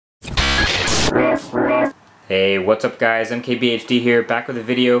Hey, what's up guys, MKBHD here, back with a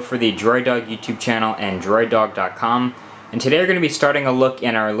video for the Droid Dog YouTube channel and droiddog.com. And today we're going to be starting a look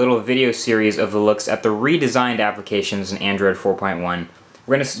in our little video series of the looks at the redesigned applications in Android 4.1.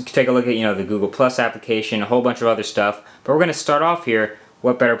 We're going to take a look at, the Google Plus application, a whole bunch of other stuff, but we're going to start off here.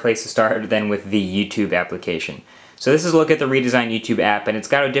 What better place to start than with the YouTube application? So this is a look at the redesigned YouTube app, and it's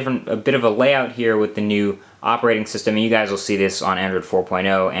got a bit of a layout here with the new operating system, and you guys will see this on Android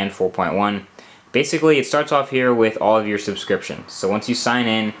 4.0 and 4.1. Basically, it starts off here with all of your subscriptions. So once you sign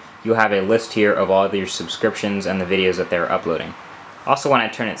in, you'll have a list here of all of your subscriptions and the videos that they're uploading. Also, when I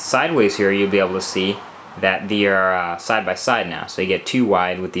turn it sideways here, you'll be able to see that they are side by side now. So you get two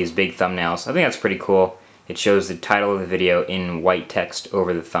wide with these big thumbnails. I think that's pretty cool. It shows the title of the video in white text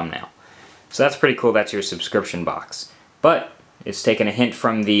over the thumbnail. So that's pretty cool. That's your subscription box. But it's taken a hint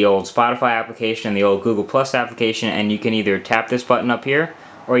from the old Spotify application and the old Google Plus application, and you can either tap this button up here,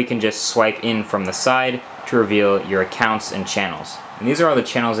 or you can just swipe in from the side to reveal your accounts and channels. And these are all the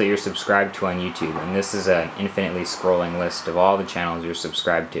channels that you're subscribed to on YouTube, and this is an infinitely scrolling list of all the channels you're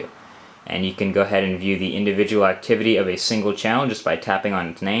subscribed to. And you can go ahead and view the individual activity of a single channel just by tapping on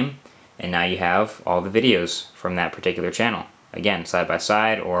its name, and now you have all the videos from that particular channel. Again, side by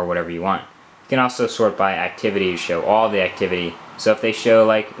side or whatever you want. You can also sort by activity to show all the activity, so if they show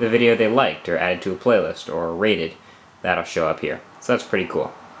like the video they liked or added to a playlist or rated, that'll show up here. So that's pretty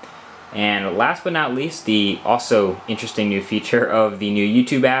cool. And last but not least, the also interesting new feature of the new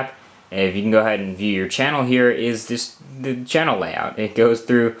YouTube app, if you can go ahead and view your channel here, is the channel layout. It goes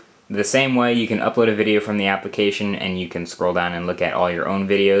through the same way. You can upload a video from the application and you can scroll down and look at all your own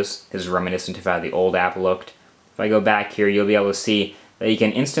videos. This is reminiscent of how the old app looked. If I go back here, you'll be able to see that you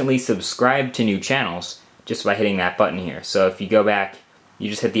can instantly subscribe to new channels just by hitting that button here. So if you go back, you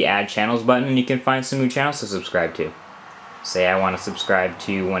just hit the Add Channels button and you can find some new channels to subscribe to. Say I want to subscribe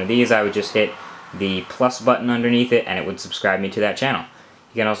to one of these, I would just hit the plus button underneath it and it would subscribe me to that channel.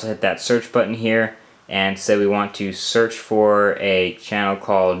 You can also hit that search button here and say we want to search for a channel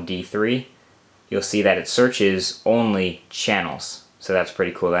called D3. You'll see that it searches only channels. So that's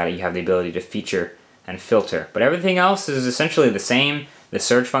pretty cool that you have the ability to feature and filter. But everything else is essentially the same. The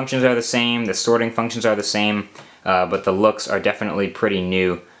search functions are the same, the sorting functions are the same, but the looks are definitely pretty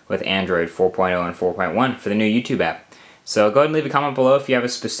new with Android 4.0 and 4.1 for the new YouTube app. So go ahead and leave a comment below if you have a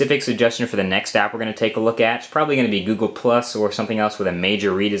specific suggestion for the next app we're going to take a look at. It's probably going to be Google Plus or something else with a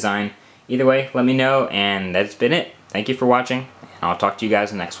major redesign. Either way, let me know, and that's been it. Thank you for watching, and I'll talk to you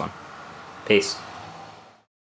guys in the next one. Peace.